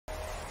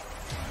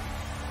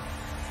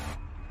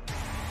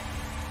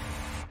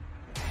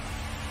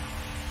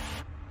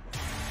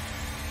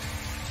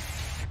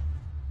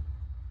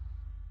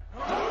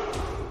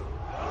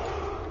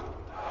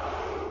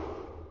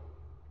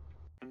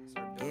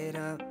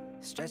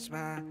stretch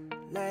my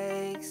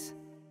legs.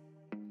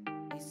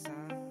 Eat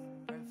some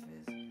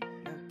breakfast,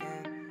 milk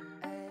and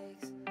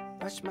eggs.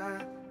 Brush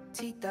my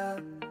teeth up,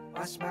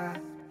 wash my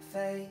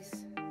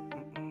face.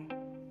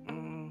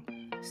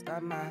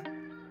 Start my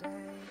day.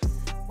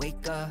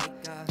 Wake up,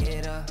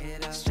 get up,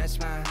 stretch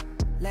my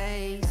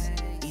legs.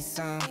 Eat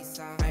some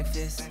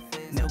breakfast,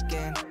 milk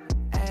and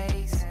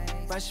eggs.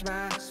 Brush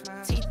my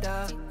teeth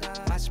up,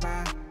 wash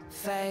my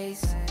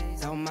face.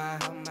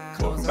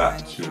 Welcome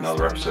back to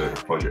another episode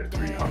of Project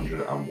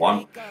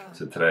 301.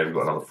 So today we've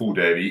got another full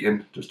day of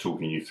eating, just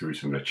talking you through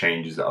some of the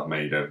changes that I've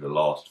made over the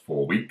last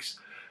 4 weeks.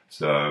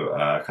 So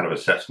kind of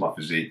assessed my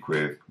physique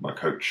with my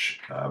coach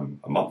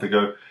a month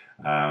ago,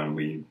 and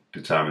we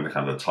determined the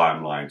kind of the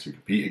timeline to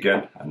compete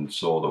again, and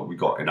saw that we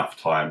got enough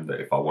time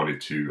that if I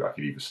wanted to, I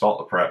could either start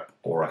the prep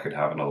or I could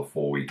have another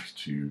 4 weeks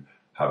to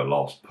have a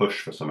last push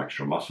for some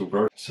extra muscle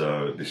growth.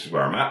 So this is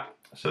where I'm at.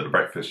 So the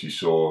breakfast you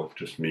saw,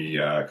 just me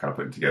kind of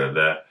putting together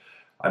there.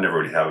 I never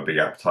really have a big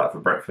appetite for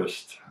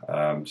breakfast,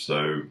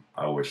 so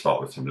I always start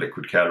with some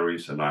liquid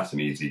calories, so nice and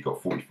easy.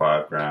 Got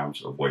 45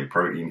 grams of whey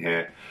protein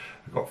here.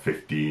 I've got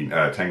 10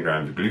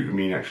 grams of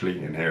glutamine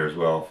actually in here as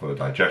well for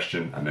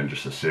digestion, and then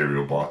just a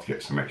cereal bar to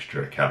get some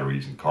extra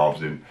calories and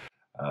carbs in.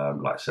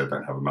 Like I said,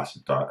 don't have a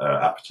massive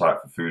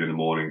appetite for food in the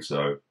morning,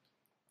 so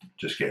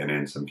just getting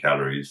in some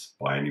calories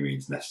by any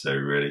means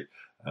necessary really,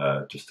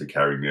 just to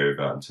carry me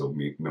over until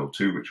meal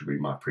 2, which will be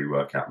my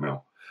pre-workout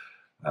meal.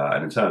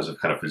 And in terms of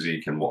kind of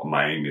physique and what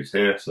my aim is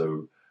here,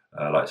 so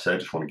like I said,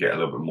 just want to get a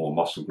little bit more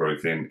muscle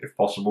growth in if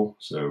possible.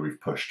 So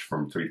we've pushed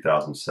from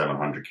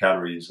 3,700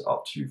 calories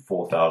up to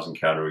 4,000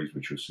 calories,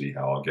 which you'll see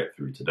how I'll get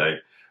through today,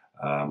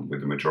 with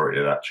the majority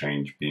of that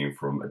change being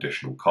from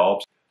additional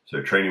carbs.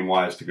 So training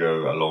wise, to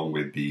go along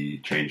with the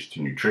change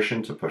to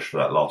nutrition to push for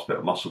that last bit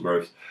of muscle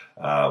growth,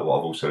 what I've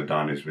also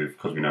done is,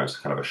 because we know it's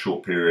kind of a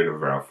short period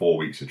of around 4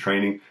 weeks of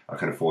training, I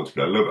can afford to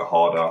go a little bit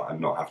harder and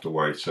not have to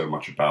worry so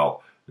much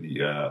about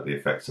the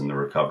effects and the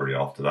recovery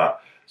after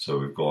that. So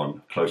we've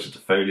gone closer to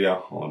failure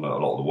on a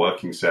lot of the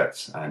working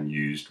sets and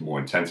used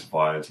more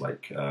intensifiers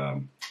like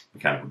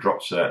mechanical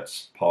drop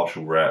sets,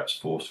 partial reps,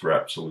 forced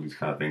reps, all these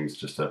kind of things,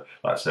 just to,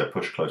 like I said,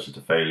 push closer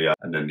to failure.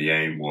 And then the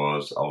aim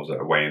was, I was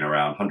weighing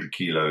around 100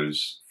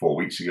 kilos 4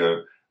 weeks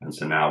ago, and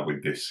so now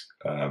with this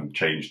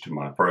change to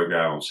my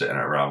program, I'm sitting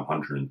at around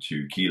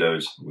 102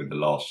 kilos with the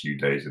last few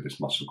days of this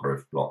muscle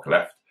growth block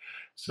left.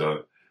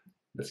 So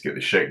let's get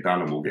this shake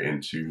done and we'll get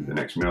into the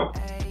next meal.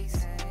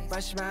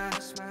 Brush my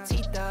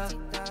teeth up,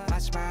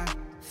 wash my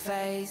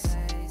face,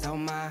 throw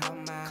my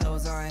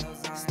clothes on,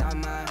 start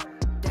my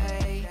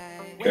day.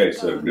 Okay,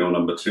 so meal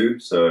number 2.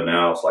 So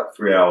now it's like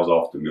 3 hours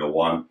after meal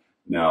 1.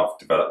 Now I've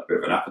developed a bit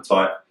of an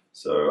appetite,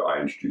 so I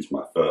introduced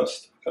my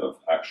first kind of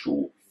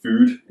actual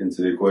food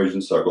into the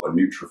equation. So I've got a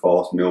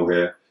NutriFast meal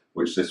here,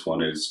 which this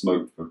one is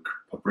smoked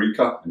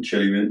paprika and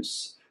chili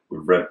mince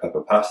with red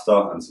pepper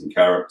pasta and some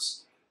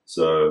carrots.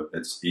 So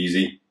it's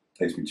easy,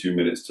 takes me 2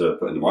 minutes to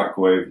put in the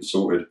microwave and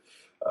sorted.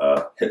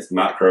 Hits the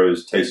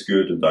macros, tastes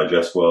good and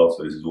digests well,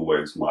 so this is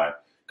always my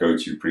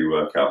go-to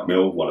pre-workout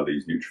meal, one of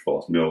these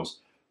NutriFast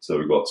meals. So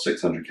we've got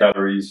 600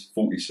 calories,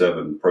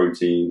 47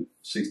 protein,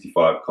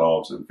 65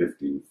 carbs and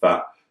 15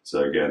 fat.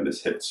 So again,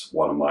 this hits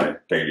one of my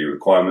daily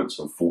requirements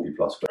of 40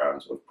 plus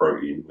grams of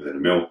protein within a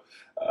meal.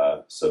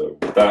 So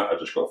with that, I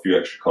just got a few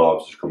extra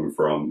carbs just coming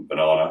from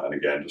banana, and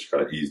again, just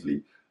kind of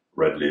easily,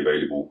 readily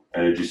available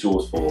energy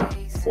source for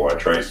before I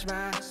train.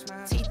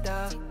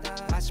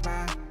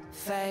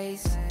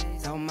 Face,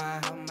 throw my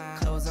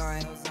clothes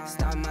on,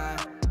 start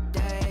my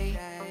day.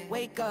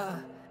 Wake up,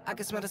 I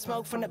can smell the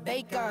smoke from the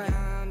bacon.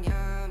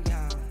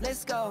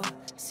 Let's go.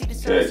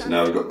 Okay, so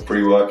now we've got the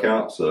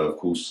pre-workout. So of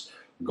course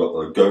we've got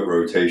the GOAT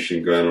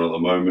rotation going on at the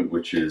moment,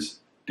 which is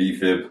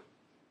defib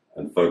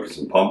and focus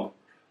and pump.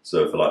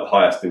 So for like the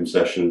higher stim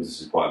sessions,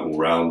 this is quite an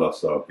all-rounder.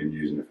 So I've been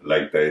using it for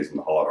leg days and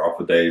the harder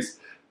upper days.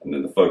 And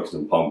then the focus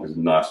and pump is a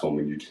nice one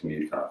when you just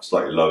need kind of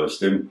slightly lower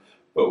stim,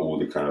 but all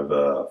the kind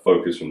of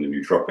focus from the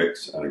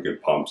nootropics and a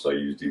good pump. So I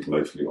use these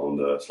mostly on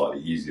the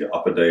slightly easier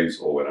upper days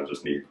or when I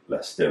just need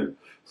less stim.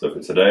 So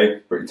for today,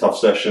 pretty tough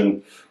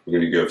session, we're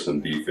going to go for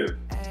some defib.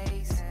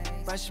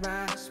 Brush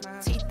my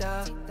teeth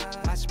up,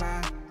 wash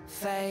my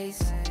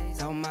face,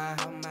 throw my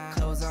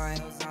clothes on,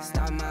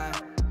 start my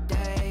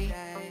day.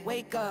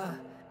 Wake up,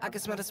 I can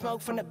smell the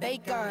smoke from the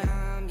bacon.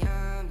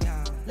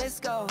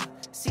 Let's go,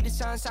 see the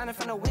sun shining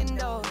from the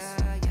windows.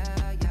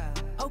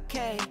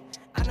 Okay,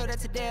 I know that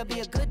today'll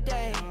be a good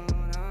day.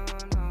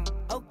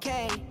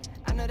 Okay,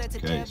 I know that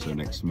today. Okay, so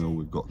next meal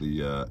we've got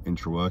the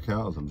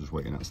intra-workout, as I'm just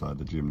waiting outside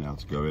the gym now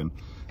to go in.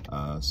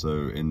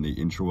 So in the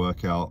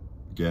intra-workout,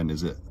 again,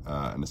 is it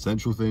an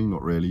essential thing?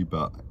 Not really,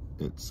 but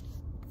it's,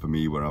 for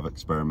me, when I've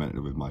experimented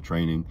with my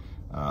training,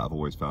 I've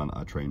always found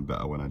I train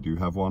better when I do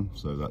have one.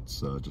 So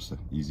that's just an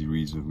easy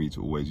reason for me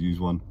to always use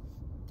one.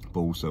 but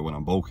also when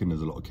I'm bulking,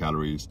 there's a lot of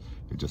calories.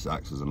 It just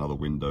acts as another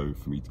window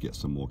for me to get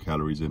some more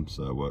calories in,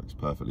 so it works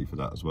perfectly for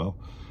that as well.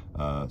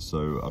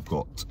 So I've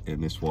got,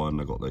 in this one,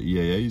 I've got the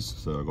EAAs,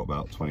 so I've got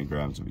about 20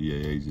 grams of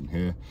EAAs in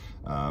here,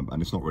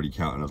 and it's not really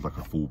counting as like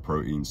a full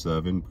protein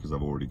serving because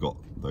I've already got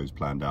those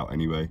planned out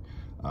anyway,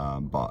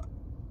 but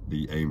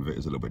the aim of it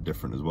is a little bit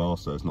different as well,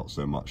 so it's not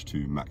so much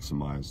to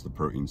maximize the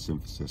protein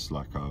synthesis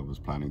like I was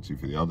planning to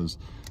for the others.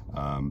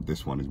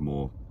 This one is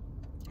more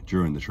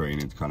during the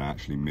training to kind of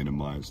actually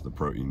minimize the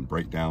protein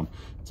breakdown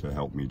to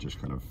help me just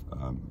kind of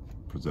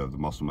preserve the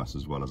muscle mass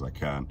as well as I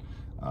can,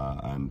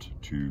 and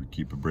to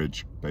keep a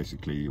bridge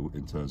basically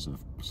in terms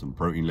of some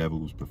protein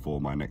levels before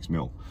my next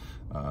meal.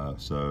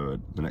 So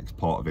the next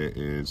part of it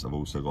is I've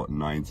also got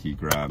 90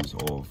 grams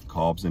of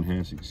carbs in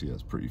here, so you can see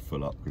that's pretty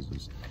full up because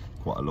there's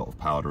quite a lot of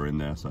powder in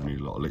there, so I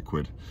need a lot of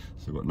liquid.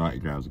 So I've got 90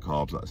 grams of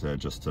carbs, like I said,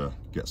 just to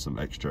get some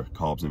extra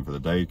carbs in for the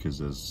day because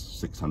there's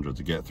 600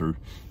 to get through,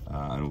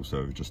 and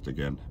also just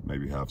again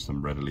maybe have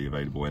some readily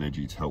available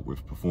energy to help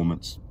with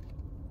performance.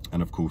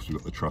 And of course we've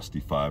got the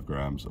trusty 5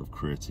 grams of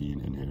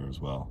creatine in here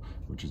as well,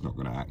 which is not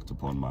going to act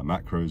upon my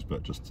macros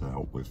but just to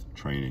help with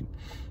training.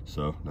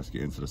 So let's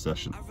get into the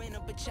session. I ran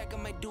up a check, I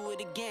might do it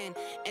again.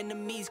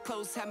 Enemies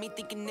close, have me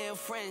thinking they're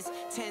friends.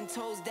 10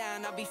 toes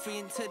down, I'll be free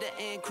until the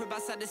end. Crib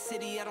outside the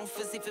city, I don't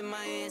feel safe in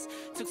my hands.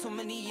 Took so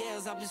many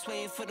years, I'm just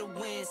waiting for the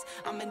wins.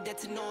 I'm in debt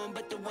to no one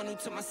but the one who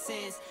took my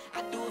sins.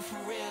 I do it for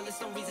real,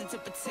 there's no reason to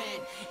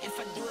pretend. If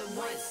I do it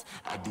once,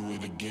 I do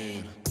it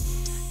again.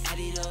 Add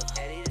it up,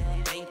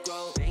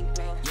 bankroll,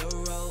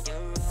 euro,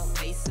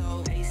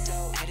 peso,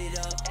 add it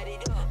up.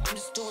 I'm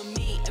just doing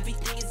me,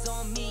 everything is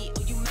on me.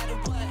 Oh, you matter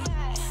what?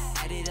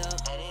 Add it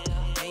up,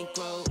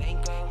 bankroll,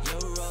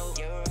 euro,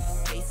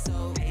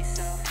 peso,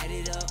 add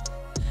it up.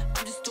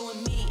 I'm just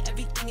doing me,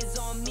 everything is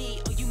on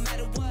me. Oh, you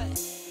matter what?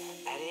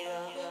 Add it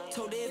up.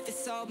 Told her if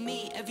it's all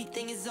me,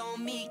 everything is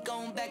on me.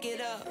 Gon' back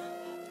it up.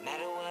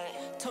 Matter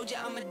what? Told you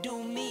I'ma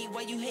do me.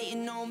 Why you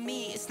hating on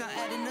me? It's not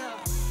adding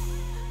up.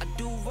 I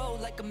do roll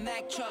like a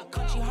Mack truck,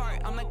 country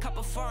heart, I might cop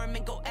a farm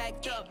and go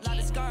act up. Lot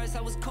of scars,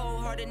 I was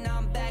cold-hearted, now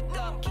I'm back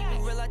up. Keep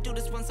it real, I do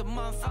this once a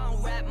month, I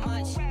don't rap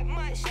much.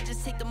 I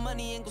just take the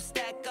money and go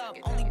stack up.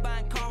 Only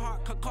buying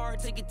Carhartt, car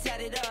to get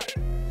tatted up.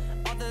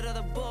 All that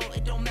other bull,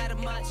 it don't matter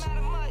much.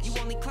 You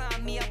only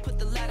climb me, I put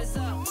the ladders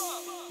up.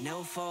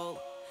 No fault,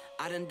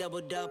 I done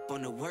doubled up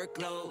on the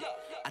workload.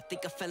 I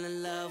think I fell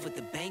in love with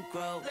the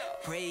bankroll.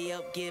 Pray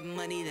up, get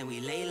money, then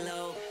we lay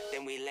low.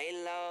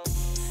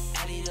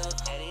 Add it up.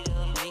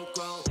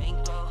 Bankroll,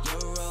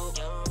 euro,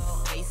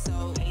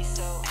 peso,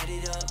 add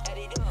it up.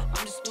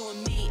 I'm just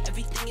doing me,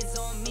 everything is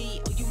on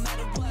me. Oh, you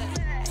matter what?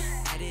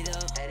 Add it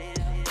up.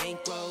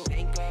 Bankroll,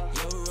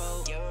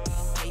 euro,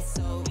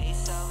 peso,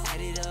 add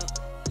it up.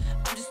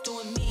 I'm just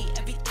doing me,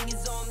 everything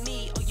is on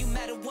me. Oh, you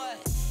matter what?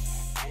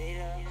 Add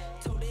it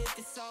up. Told her if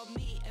it's all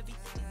me,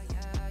 everything.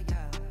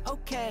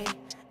 Okay,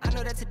 I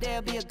know that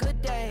today'll be a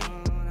good day.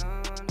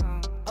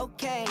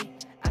 Okay,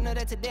 I know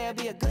that today'll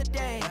be a good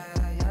day.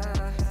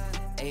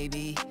 A,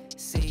 B,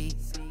 C,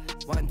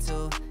 1,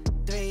 2,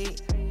 3.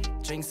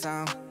 Drink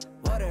some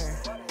water,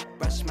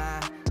 brush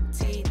my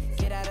teeth,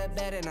 get out of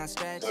bed and I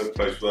stretch. So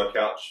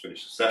post-workout, just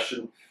finished the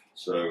session.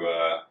 So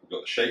we've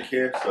got the shake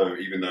here. So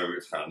even though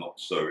it's kind of not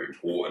so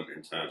important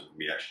in terms of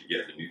me actually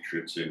getting the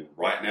nutrients in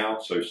right now,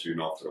 so soon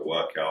after the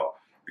workout,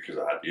 because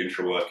I had the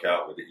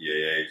intra-workout with the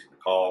EAAs and the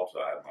carbs,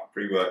 I had my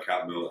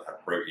pre-workout meal that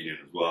had protein in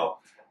as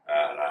well,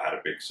 and I had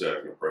a big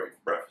serving of protein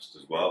for breakfast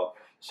as well.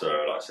 So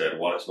like I said,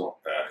 while it's not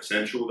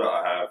essential that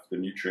I have the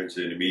nutrients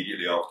in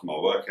immediately after my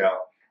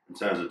workout, in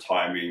terms of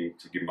timing,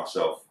 to give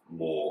myself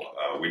more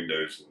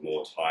windows and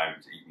more time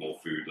to eat more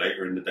food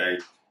later in the day,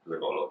 because I've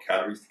got a lot of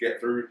calories to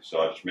get through. So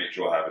I just make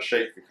sure I have a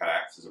shake that kind of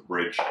acts as a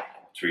bridge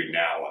between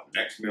now and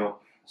the next meal.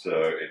 So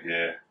in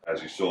here,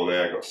 as you saw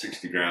there, I've got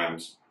 60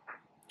 grams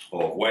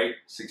of whey,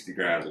 60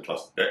 grams of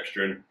clustered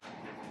dextrin.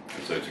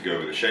 And so to go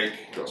with the shake,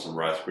 got some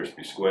Rice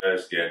Krispie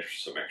Squares, again,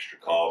 some extra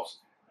carbs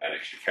and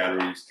extra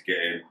calories to get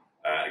in.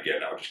 And again,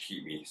 that'll just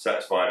keep me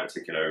satisfied and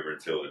ticking over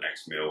until the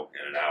next meal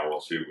in an hour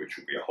or two, which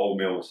will be a whole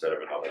meal instead of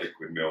another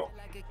liquid meal.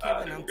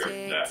 And then we'll go from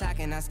there.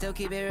 And I still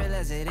keep it real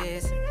as it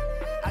is.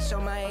 I show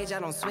my age, I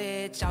don't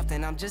switch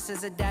often. I'm just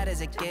as a dad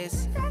as it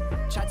gets.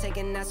 Try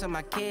taking naps with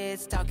my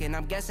kids, talking.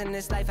 I'm guessing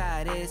this life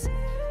how it is.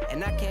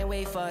 And I can't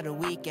wait for the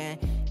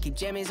weekend. Keep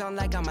jammies on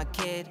like I'm a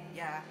kid.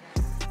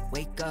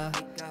 Wake up,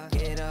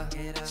 get up,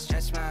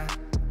 stretch my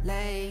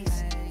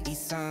legs, eat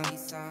some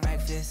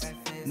breakfast,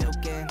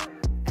 milk and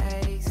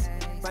eggs.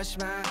 Brush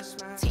my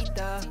teeth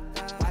up,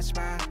 wash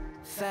my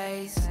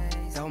face,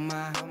 throw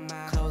my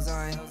clothes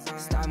on,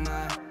 start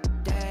my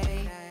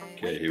day.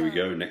 Okay, here we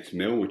go, next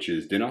meal, which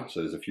is dinner.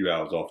 So there's a few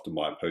hours after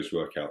my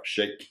post-workout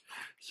shake.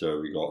 So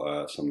we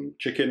got some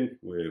chicken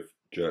with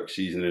jerk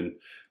seasoning.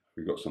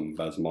 We've got some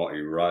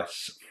basmati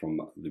rice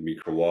from the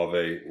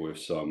microwave with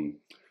some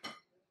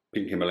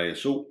pink Himalayan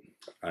salt,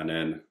 and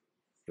then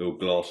a little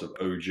glass of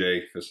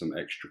OJ for some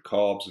extra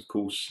carbs, of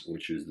course,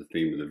 which is the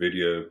theme of the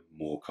video.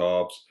 More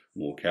carbs,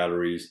 more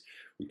calories.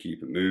 We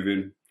keep it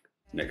moving.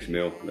 Next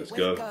meal, let's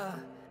go.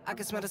 I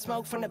can smell the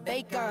smoke from the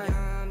bacon.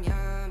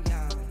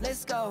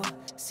 Let's go,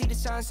 see the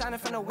sun shining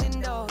from the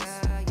windows.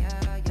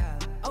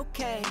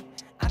 Okay,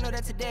 I know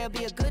that today'll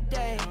be a good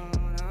day.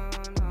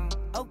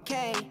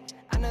 Okay,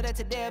 I know that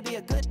today'll be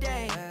a good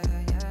day.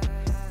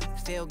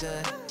 Feel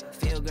good,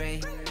 feel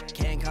great,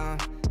 can't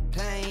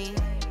complain.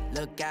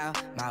 Look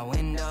out my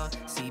window,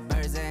 see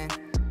birds and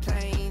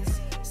planes.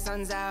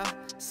 Sun's out,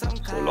 some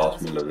clouds. So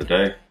last meal of the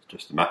day,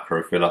 just a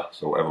macro filler.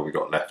 So whatever we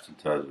got left in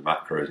terms of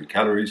macros and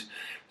calories.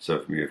 So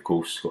for me, of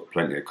course, got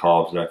plenty of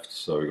carbs left.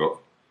 So we got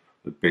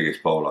the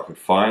biggest bowl I could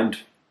find.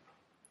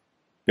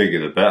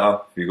 Bigger the better.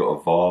 If you've got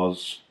a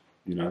vase,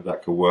 you know,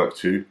 that could work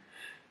too.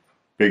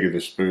 Bigger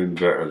the spoon,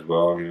 the better as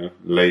well. You know,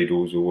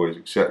 ladle's always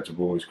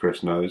acceptable, as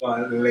Chris knows.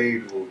 My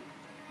ladle,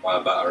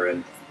 my batter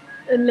in.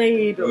 A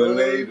ladle. A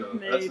ladle.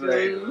 That's a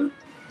ladle.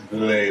 A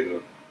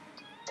ladle.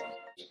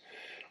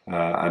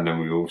 And then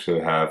we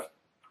also have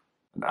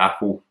an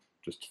apple,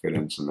 just to fill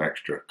in some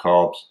extra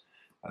carbs.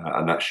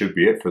 And that should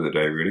be it for the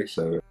day, really.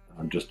 So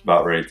I'm just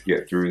about ready to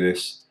get through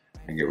this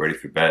and get ready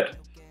for bed.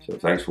 So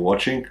thanks for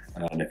watching,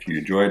 and if you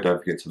enjoyed, don't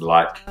forget to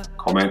like,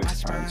 comment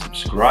and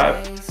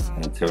subscribe.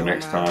 And until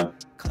next time,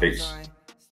 peace.